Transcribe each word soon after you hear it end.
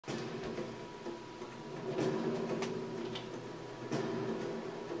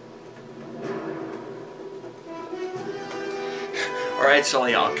Alright,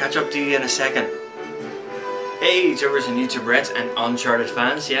 Sully, I'll catch up to you in a second. Hey YouTubers and YouTuberettes and Uncharted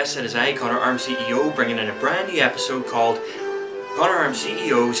fans, yes it is I, ConorArmCEO, bringing in a brand new episode called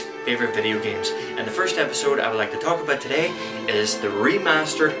ConorArmCEO's Favourite Video Games. And the first episode I would like to talk about today is the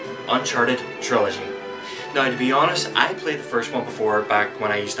remastered Uncharted trilogy. Now to be honest, I played the first one before back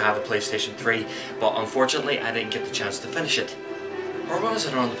when I used to have a PlayStation 3, but unfortunately I didn't get the chance to finish it. Or was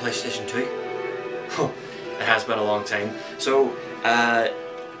it on the PlayStation 2? Oh, it has been a long time. So,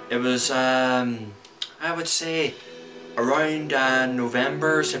 it was, I would say around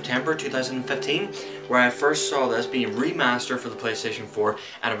November, September 2015 where I first saw this being remastered for the PlayStation 4,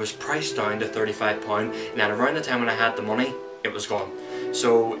 and it was priced down to £35, and then around the time when I had the money it was gone.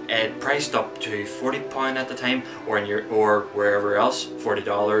 So it priced up to £40 at the time, or wherever else, $40,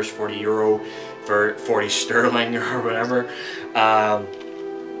 €40, for 40 sterling or whatever.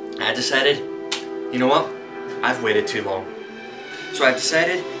 I decided, you know what, I've waited too long. So I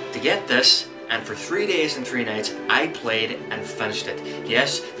decided to get this, and for 3 days and 3 nights I played and finished it.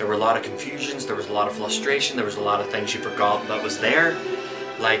 Yes, there were a lot of confusions, there was a lot of frustration, there was a lot of things you forgot that was there.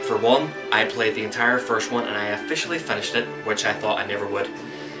 Like for one, I played the entire first one and I officially finished it, which I thought I never would.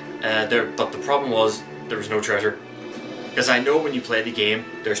 But the problem was, there was no treasure. Because I know when you play the game,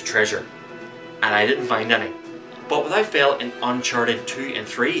 there's treasure. And I didn't find any. But without fail, in Uncharted 2 and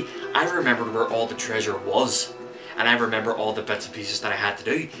 3, I remembered where all the treasure was. And I remember all the bits and pieces that I had to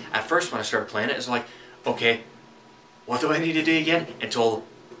do. At first when I started playing it, it's like, okay, what do I need to do again? Until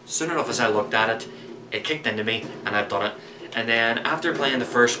soon enough as I looked at it, it kicked into me and I've done it. And then after playing the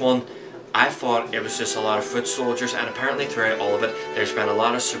first one, I thought it was just a lot of foot soldiers, and apparently throughout all of it there's been a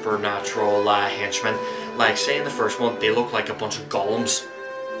lot of supernatural henchmen. Like say in the first one, they look like a bunch of golems.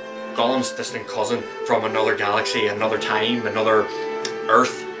 Golem's distant cousin from another galaxy, another time, another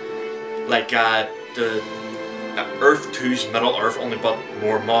Earth. Like the Earth 2's Middle Earth, only but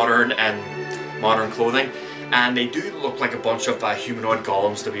more modern and modern clothing. And they do look like a bunch of humanoid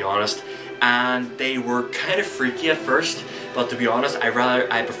golems, to be honest. And they were kind of freaky at first, but to be honest, I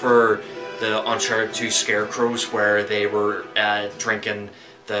prefer the Uncharted 2 scarecrows, where they were drinking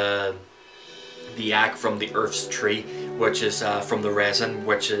the yak from the Earth's tree, which is from the resin,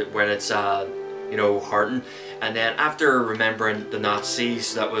 which is when it's you know, hardened. And then after remembering the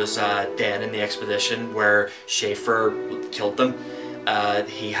Nazis that was dead in the expedition where Schaefer killed them,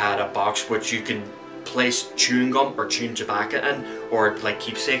 he had a box which you can place chewing gum or chewing tobacco in, or like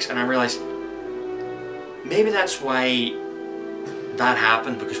keepsakes, and I realised maybe that's why that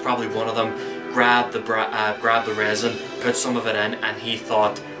happened, because probably one of them grabbed the resin, put some of it in, and he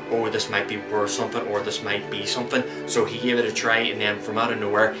thought, oh, this might be worth something, or this might be something, so he gave it a try, and then from out of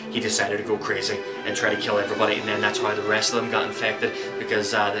nowhere he decided to go crazy and try to kill everybody. And then that's how the rest of them got infected,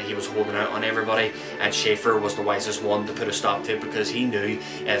 because that he was holding out on everybody, and Schaefer was the wisest one to put a stop to it, because he knew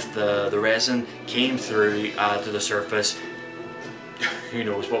if the resin came through to the surface, who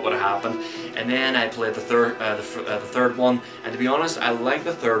knows what would have happened. And then I played the third one, and to be honest, I like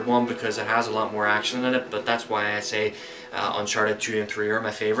the third one because it has a lot more action in it, but that's why I say Uncharted 2 and 3 are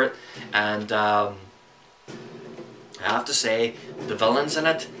my favourite. And I have to say, the villains in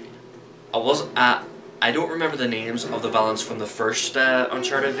it, I don't remember the names of the villains from the first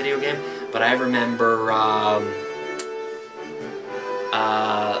Uncharted video game, but I remember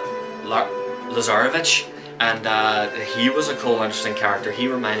Lazarevich. And he was a cool, interesting character. He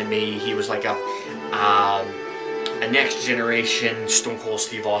reminded me, he was like a next generation Stone Cold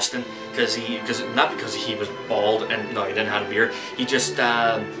Steve Austin, not because he was bald and no, he didn't have a beard. He just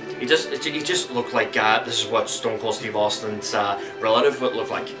looked like this is what Stone Cold Steve Austin's relative would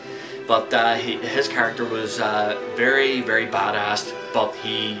look like. But his character was very, very badass, but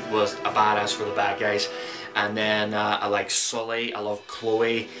he was a badass for the bad guys. And then I like Sully, I love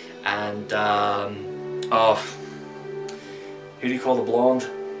Chloe, and oh, who do you call the blonde?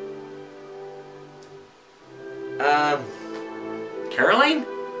 Caroline?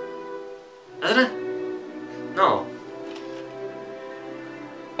 Isn't it? No.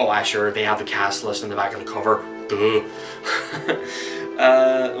 Oh, sure, they have the cast list in the back of the cover. Duh.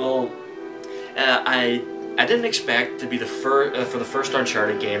 Well, I didn't expect to be for the first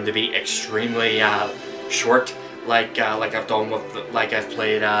Uncharted game to be extremely short. Like I've done with, I've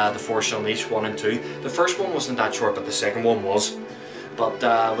played The Force Unleashed 1 and 2. The first one wasn't that short, but the second one was. But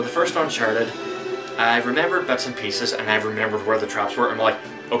with the first Uncharted, I remembered bits and pieces, and I remembered where the traps were. I'm like,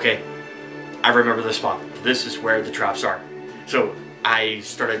 okay, I remember this spot. This is where the traps are. So I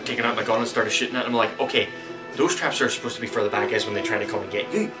started taking out my gun and started shooting at them. I'm like, okay, those traps are supposed to be for the bad guys when they try to come and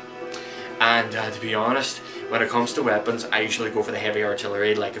get you. And to be honest, when it comes to weapons, I usually go for the heavy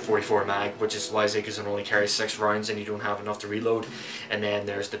artillery, like a 44 mag, which is lousy because it only carries 6 rounds and you don't have enough to reload. And then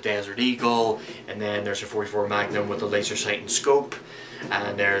there's the Desert Eagle, and then there's a 44 Magnum with the laser sight and scope,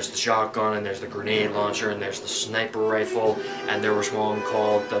 and there's the shotgun, and there's the grenade launcher, and there's the sniper rifle, and there was one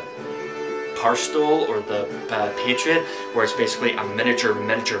called the Parstol or the Patriot, where it's basically a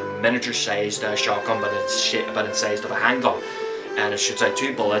miniature sized shotgun, but it's sized of a handgun. And it shoots out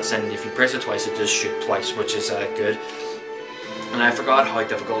 2 bullets, and if you press it twice, it does shoot twice, which is good. And I forgot how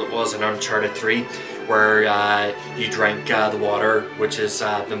difficult it was in Uncharted 3, where you drink the water, which has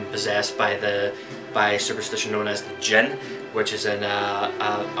been possessed by superstition known as the Jinn, which is in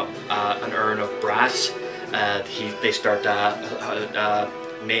an urn of brass. They start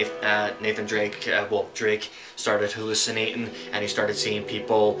Nathan Drake, Drake started hallucinating, and he started seeing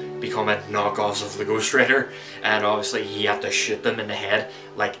people becoming knockoffs of the Ghost Rider, and obviously you have to shoot them in the head,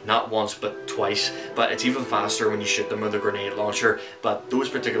 like not once but twice, but it's even faster when you shoot them with a grenade launcher. But those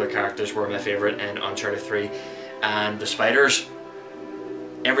particular characters were my favourite in Uncharted 3, and the spiders,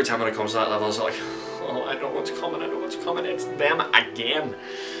 every time when it comes to that level, I was like, oh, I know what's coming, it's them again.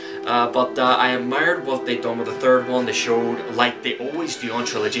 But I admired what they'd done with the third one. They showed, like they always do on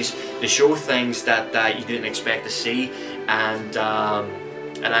trilogies, they show things that you didn't expect to see, and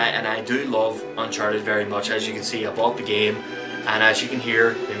I do love Uncharted very much. As you can see, I bought the game, and as you can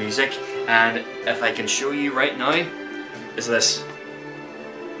hear the music, and if I can show you right now, is this.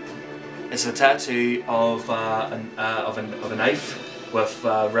 It's a tattoo of a knife with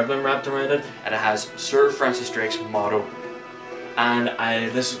ribbon wrapped around it, and it has Sir Francis Drake's motto. And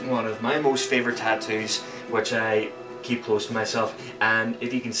this is one of my most favourite tattoos, which I keep close to myself. And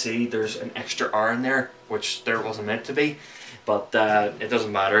if you can see, there's an extra R in there, which there wasn't meant to be, but it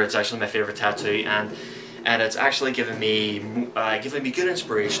doesn't matter. It's actually my favourite tattoo, and it's actually given me good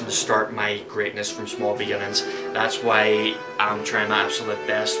inspiration to start my greatness from small beginnings. That's why I'm trying my absolute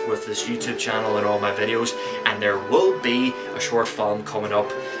best with this YouTube channel and all my videos, and there will be a short film coming up,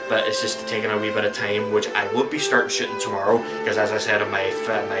 but it's just taking a wee bit of time, which I will be starting shooting tomorrow, because as I said on my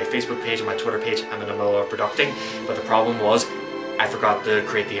Facebook page and my Twitter page, I'm in the middle of producing. But the problem was, I forgot to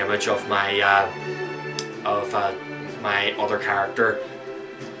create the image of my other character,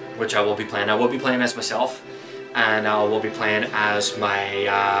 which I will be playing. I will be playing as myself, and I will be playing as my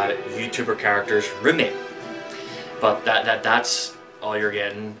YouTuber character's roommate. But that's all you're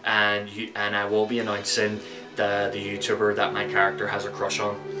getting, and I will be announcing the YouTuber that my character has a crush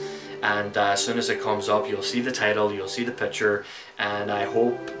on. And as soon as it comes up, you'll see the title, you'll see the picture, and I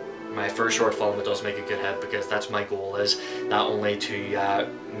hope my first short film, it does make a good hit, because that's my goal, is not only to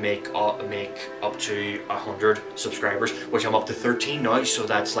make up to 100 subscribers, which I'm up to 13 now, so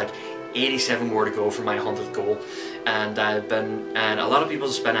that's like 87 more to go for my 100th goal. And a lot of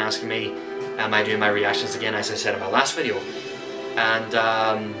people have been asking me, am I doing my reactions again, as I said in my last video. And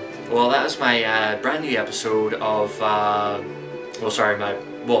well, that is my brand new episode of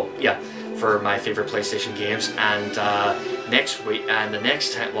for my favorite PlayStation games. And next week, and the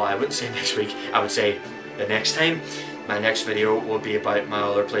next time, well, I wouldn't say next week, I would say the next time, my next video will be about my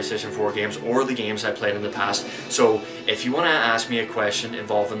other PlayStation 4 games, or the games I played in the past. So if you want to ask me a question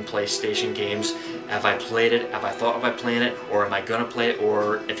involving PlayStation games, have I played it, have I thought about playing it, or am I going to play it,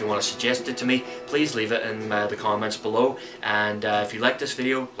 or if you want to suggest it to me, please leave it in the comments below. And if you like this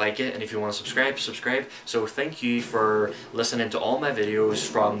video, like it, and if you want to subscribe, subscribe. So thank you for listening to all my videos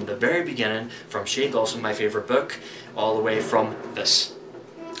from the very beginning, from Shane Dawson, my favourite book, all the way from this.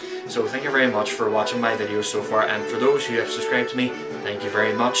 So thank you very much for watching my videos so far, and for those who have subscribed to me, thank you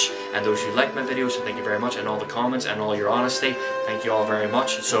very much, and those who like my videos, thank you very much, and all the comments and all your honesty, thank you all very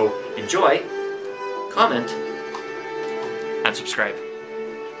much. So enjoy, comment, and subscribe.